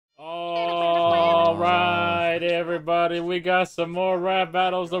Alright, everybody, we got some more rap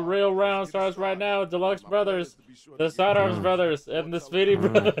battles. The real round starts right now. Deluxe Brothers, the Sidearms Brothers, and the Speedy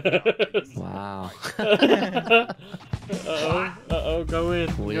Brothers. Wow. Uh-oh, go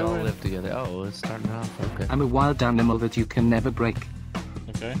in. We all live together. Oh, it's starting off. Okay. I'm a wild animal that you can never break.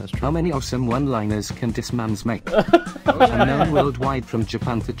 Okay. That's true. How many awesome one-liners can this man's make? I'm known worldwide from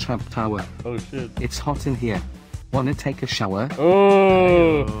Japan to Trump Tower. Oh, shit. It's hot in here. Wanna take a shower?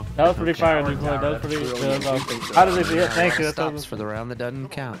 Oh, that was pretty fire, Duke. That was pretty good. How does it feel? Thank you. Stops for the round that doesn't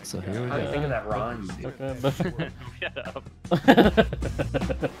count. So here we go. I think of that rhyme. Okay, Shut up.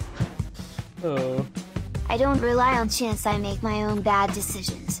 Oh. I don't rely on chance, I make my own bad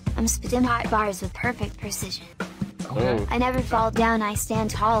decisions. I'm spitting hot bars with perfect precision. Oh. I never fall down, I stand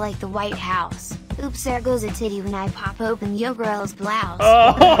tall like the White House. Oops, there goes a titty when I pop open yo girl's blouse.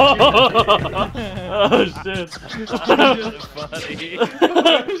 Oh, oh shit.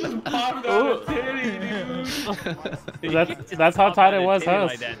 Funny. That's how tight it was, huh?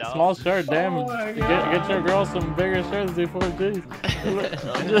 Like that, dog. Small shirt, damn. Get your girl some bigger shirts before G's.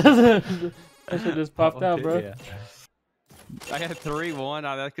 That shit just popped out, bro. Yeah. I had 3-1.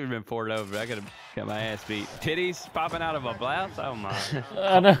 That could have been poured over. I could have got my ass beat. Titties popping out of a blouse? Oh my.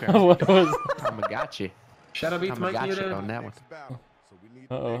 I know what was. Tamagotchi. Shadow beats Mike Tamagotchi on that one.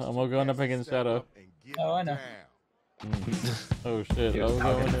 Uh-oh, I'm gonna go up against Shadow. Oh, I know. Oh shit, I'm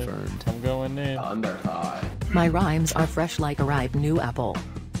going in. I'm going in. Under high. My rhymes are fresh like a ripe new apple.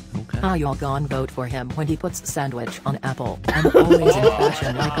 Okay. How y'all gon' vote for him when he puts sandwich on apple? I'm always in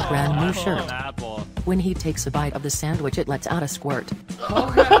fashion like a brand new shirt. Apple. When he takes a bite of the sandwich, it lets out a squirt.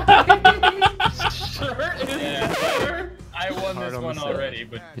 I won this one already,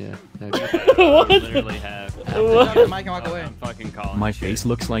 but Yeah. What? Literally have. Mike can walk away. I'm fucking calling. My shit. face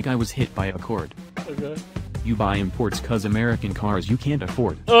looks like I was hit by a cord. Okay. You buy imports cause American cars you can't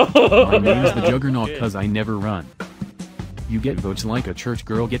afford. My name's the Juggernaut Shit. cause I never run. You get votes like a church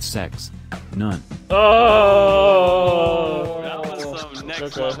girl gets sex. None. Oh! That was some next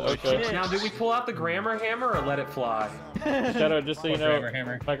Okay, level okay. shit. Now, do we pull out the grammar hammer or let it fly? Shadow, just so you know,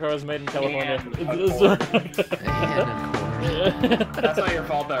 Hammer. my car was made in California. That's not your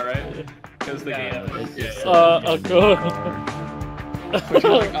fault, though, right? Because the game. A cord. Which is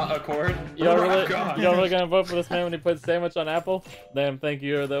like a chord. Y'all Oh my really, God. y'all really gonna vote for this man when he put sandwich on apple? Damn, thank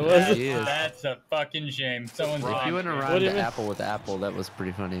you. That was. He is. That's a fucking shame. Someone's If you went What around do you to mean? apple with apple, that was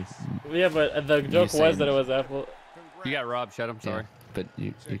pretty funny. Yeah, but the joke was saying- that it was apple. You got robbed. Shut up. Sorry. But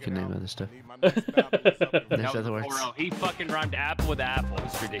you can name other stuff. That There's was other words. 4-0. He fucking rhymed apple with apple.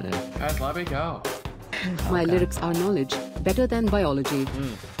 It's ridiculous. Yeah. Guys, let me go. My lyrics are knowledge, better than biology.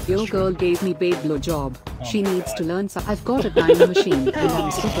 Your girl gave me babe blowjob. She needs to learn so I've got a time machine and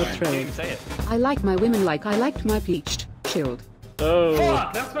I'm super thrilled. Say it. I like my women like I liked my peached, chilled. Oh.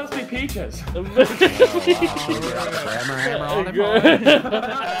 Fuck, that's supposed to be peaches. Grammar hammer on it.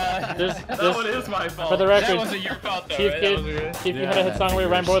 That one is my fault. For the That record, wasn't your fault, though, Chief right? Kid, That was good. Chief, you had a hit song where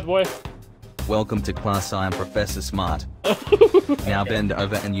you rhyme both, boy? Welcome to class, I am Professor Smart. Now bend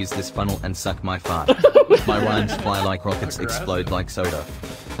over and use this funnel and suck my fart. My rhymes fly like rockets, explode like soda.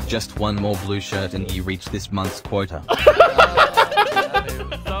 Just one more blue shirt and you reach this month's quota.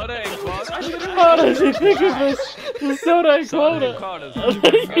 Soda and quota. How did you think of this? The soda and Soda and quota.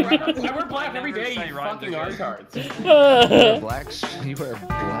 quotas. I wear black every day, you fucking artards. Black. You wear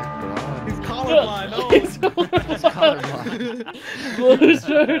black bra. He's colorblind. Oh, It's colorblind. Blue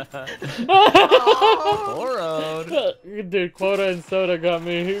shirt. Borrowed. Dude, quota and soda got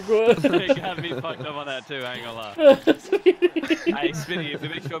me. It got me fucked up on that too. I ain't gonna lie. Hey, Spinny, if it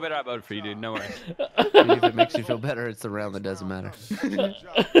makes you feel better, I voted for you, dude. No worries. If it makes you feel better, it's the round that doesn't matter.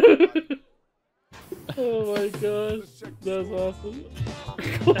 Oh my gosh, that's awesome.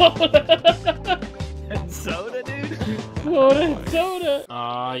 Soda, dude. Quota and soda.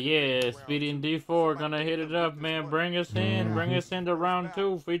 Aw, yeah, Speedy and D4 gonna hit it up, man. Bring us into round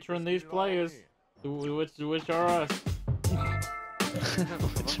 2 featuring these players. Which are us.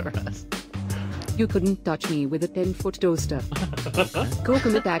 Which are us. You couldn't touch me with a 10-foot toaster. Go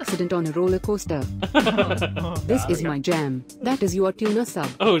commit accident on a roller coaster. This is my jam. That is your tuna sub.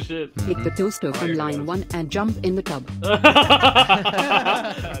 Oh shit. Take the toaster from line 1 and jump in the tub. Okay,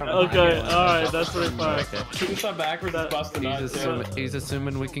 alright, that's pretty fine. Shooting stuff backwards is busting nuts. He's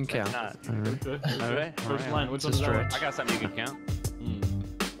assuming we can count. Not. Alright. Okay. First line, which It's a one's that? I got something you can count.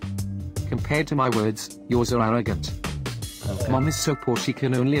 Compared to my words, yours are arrogant. Mom is so poor she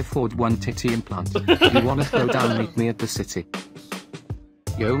can only afford one titty implant. You wanna go down, meet me at the city.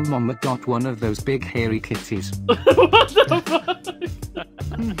 Yo, mama got one of those big hairy kitties. What the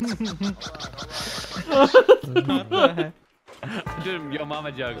fuck? Doing yo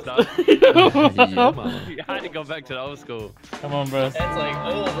mama jokes, dog. Yo, mama. I had to go back to the old school. Come on, bro. That's like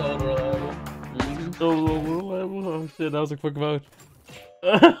old reliable. Oh shit, that was a quick vote.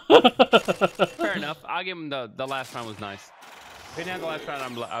 Fair enough. I'll give him the last round was nice. If he didn't have the last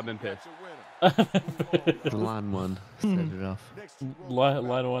round, I've been pissed. The line one set it off. Line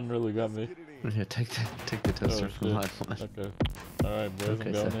one really got me. Yeah, take the toaster from line one. Okay. Alright, boys, Okay,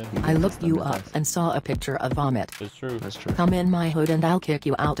 I'm going so in. I looked you up and saw a picture of vomit. It's true. That's true. Come in my hood and I'll kick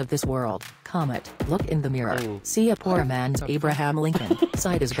you out of this world. Comet, look in the mirror. Oh. See a poor man's Abraham Lincoln.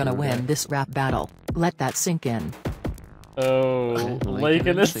 Side is gonna win this rap battle. Let that sink in. Oh, Lincoln Lincoln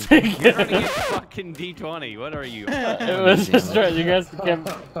and is Lincoln. thinking. Trying to get fucking D20. What are you? It was just right. You guys can't.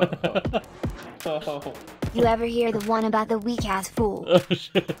 You ever hear the one about the weak ass fool? Oh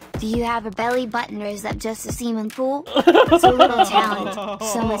shit. Do you have a belly button or is that just a semen pool? So little talent,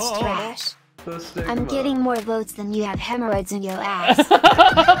 so much trash. I'm getting more votes than you have hemorrhoids in your ass. That's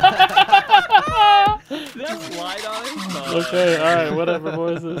light on it. Okay, alright, whatever,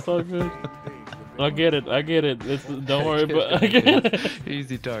 boys. It's all good. I get it. It's, don't worry, but I get it.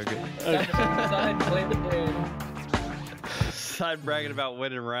 Easy target. Side, play the game. Side bragging about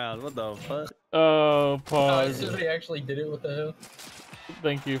winning rounds. What the fuck? Oh, pause. Somebody actually did it with the hill.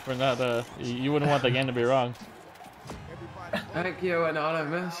 Thank you for not, you wouldn't want the game to be wrong. Thank you, and auto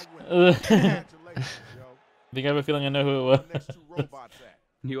miss. I think I have a feeling I know who it was.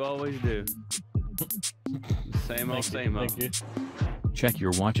 You always do. Same old, same old. Thank you. Check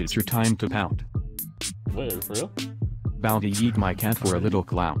your watch, it's your time to pout. Wait, for real? Bow to eat my cat for a little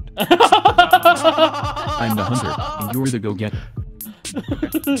clout. I'm the hunter, and you're the go-getter.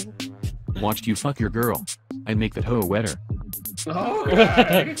 Watched you fuck your girl. I make that hoe wetter.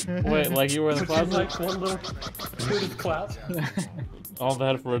 Okay. Wait, like you were in the closet? Like one little scoot of cloud. All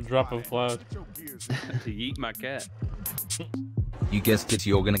that for a drop of cloud. To eat my cat. You guessed it,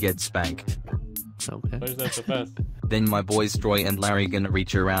 you're gonna get spanked. Okay. Where's that so fast? Then my boys Troy and Larry gonna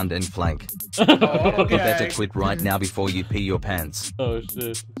reach around and flank. Oh, You better okay. quit right now before you pee your pants. Oh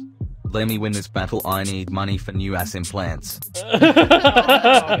shit. Let me win this battle, I need money for new ass implants. You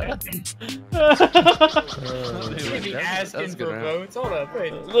be asking for votes. Hold up,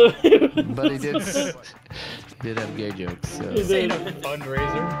 wait. But he did have gay jokes, so. This ain't a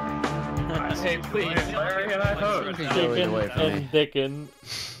fundraiser. Hey, please, Larry and I vote. You can go either way for me. And Dickin.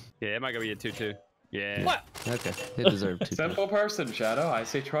 Yeah, it might go be a 2-2. Yeah. What? Okay, it deserved to. Simple person, Shadow. I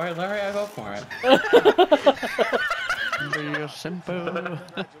say Troy and Larry, I vote for it. Be simple.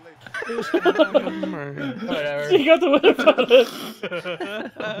 Whatever. You got the win about it.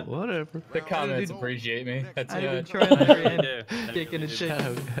 Whatever. The comments appreciate me. That's Yeah, Kicking the shit.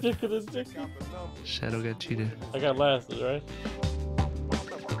 Dickin is Dickin. Shadow got cheated. I got last, right?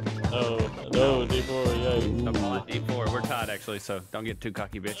 Oh, no, D4, yay. Come on, D4. We're tied, actually, so don't get too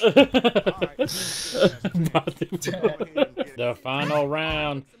cocky, bitch. The final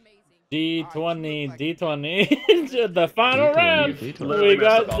round. D20, the final round. We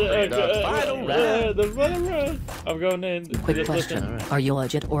got the final round. The final round. I'm going in. Quick question, are you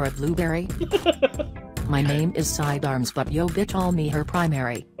legit or a blueberry? My name is Sidearms, but yo bitch all me her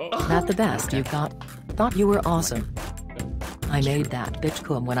primary. That the best you got? Thought you were awesome. I made that bitch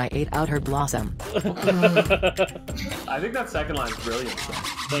cum when I ate out her blossom. I think that second line's brilliant.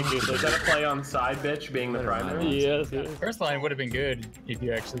 Thank you. Is that a play on side bitch being the primary? Yes, yes. First line would have been good if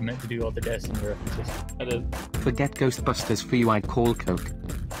you actually meant to do all the Destiny references. I did. Forget Ghostbusters for you, I'd call Coke.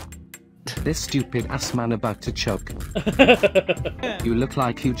 This stupid ass man about to choke. You look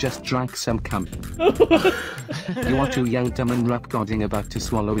like you just drank some cum. You are too young, dumb and rap godding about to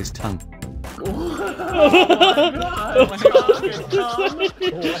swallow his tongue. What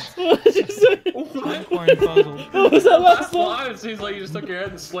was that last one? It seems like you just took your head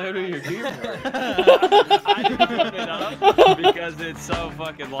and slammed it in your keyboard. I didn't put it up because it's so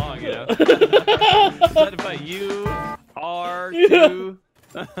fucking long, you know? But about you are too.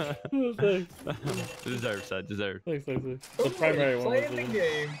 Thanks. Deserved, son. Deserved. Thanks. The primary one. Playing the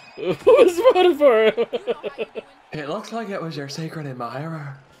game. Who's voting for him? It looks like it was your sacred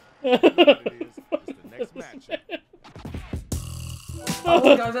admirer.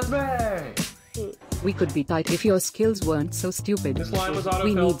 Oh, guys, that's me! We could be tight if your skills weren't so stupid. This line was We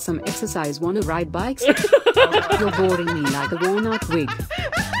autofilled. need some exercise. Wanna ride bikes? You're boring me like a walnut wig.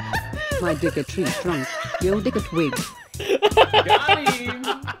 My dick a tree trunk. Your dick a twig. Got him!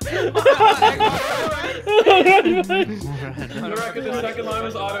 The record, the second line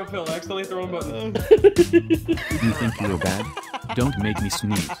was autofill. Accidentally thrown button. You think you're bad? Don't make me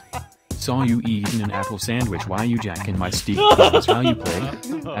sneeze. Saw you eating an apple sandwich while you jacking my steak. That's how you play?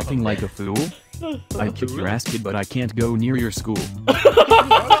 Acting like a fool? I'd kick your ass, kid, but I can't go near your school.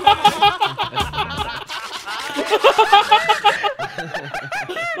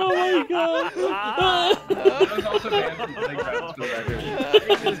 Oh my god. That was also banned from playgrounds, for the record.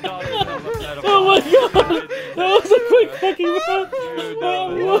 Oh my god. That was a quick fucking run.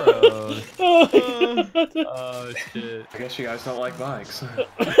 Oh shit. I guess you guys don't like bikes.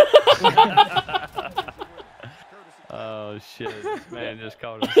 Oh shit, this man just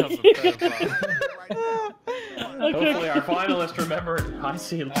called himself a pedophile. Hopefully our finalists remembered I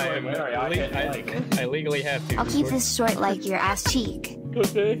see Larry. I legally have to. I'll keep this short like your ass cheek.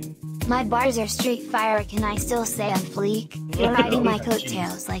 Okay. My bars are straight fire, can I still say I'm fleek? You're riding my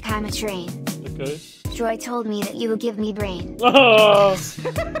coattails like I'm a train. Okay. Troy told me that you would give me brain. Oh.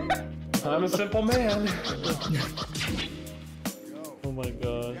 I'm a simple man. Oh my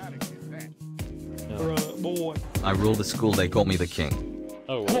god. Boy. I rule the school, they call me the king.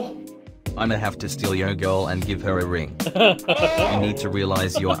 Oh, what? I'ma have to steal your girl and give her a ring. You need to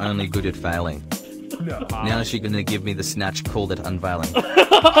realize you're only good at failing. No. Now she gonna give me the snatch, called it unveiling. You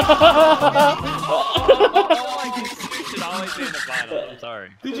should always be in the final. I'm sorry.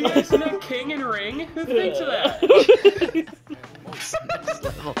 Did you guys see that king and ring? Who thinks of that?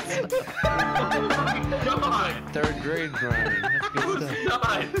 God. Third grade grind. That's good stuff.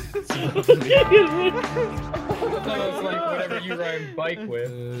 That was like whatever you rhyme bike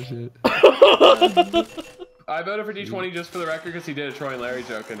with. I voted for D20 just for the record because he did a Troy and Larry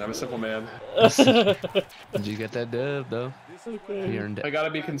joke, and I'm a simple man. Did you get that dub though? Okay. You earned it. I gotta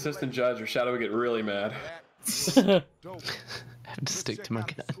be a consistent judge or Shadow would get really mad. I have to stick to my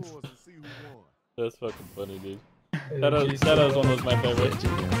guns. That's fucking funny, dude. Shadow's one was my favorite.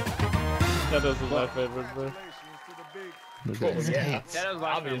 Shadow's was my favorite, bro. Yeah. That was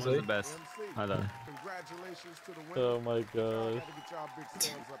obviously the best. I don't know. Oh my god.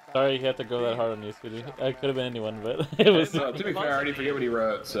 Sorry you had to go that hard on you, Scooty. I could have been anyone, but it was. To be fair, I already forget what he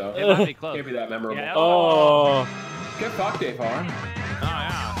wrote, so It might be close. can't be that memorable. Yeah, Oh. Get fucked, Dave Farr. Oh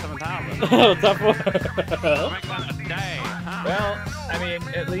yeah, 7,000. Oh, top four. Well, I mean,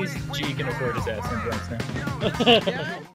 at least G can afford his ass in drugs now.